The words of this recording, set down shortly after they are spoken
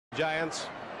Giants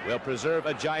will preserve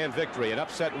a Giant victory. An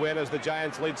upset win as the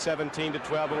Giants lead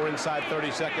 17-12, and we're inside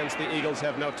 30 seconds. The Eagles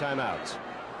have no timeouts.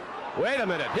 Wait a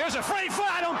minute. Here's a free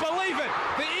foot. I don't believe it.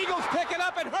 The Eagles pick it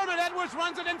up, and Herman Edwards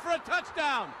runs it in for a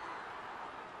touchdown.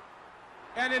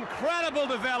 An incredible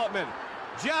development.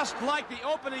 Just like the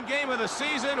opening game of the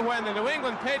season when the New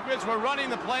England Patriots were running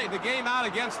the game out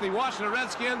against the Washington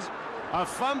Redskins. A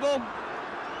fumble.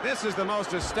 This is the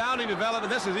most astounding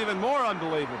development. This is even more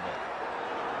unbelievable.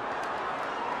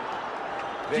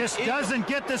 Just doesn't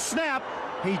get the snap.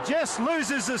 He just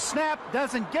loses the snap,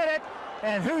 doesn't get it.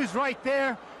 And who's right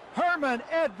there? Herman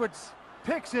Edwards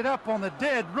picks it up on the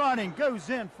dead run and goes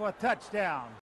in for a touchdown.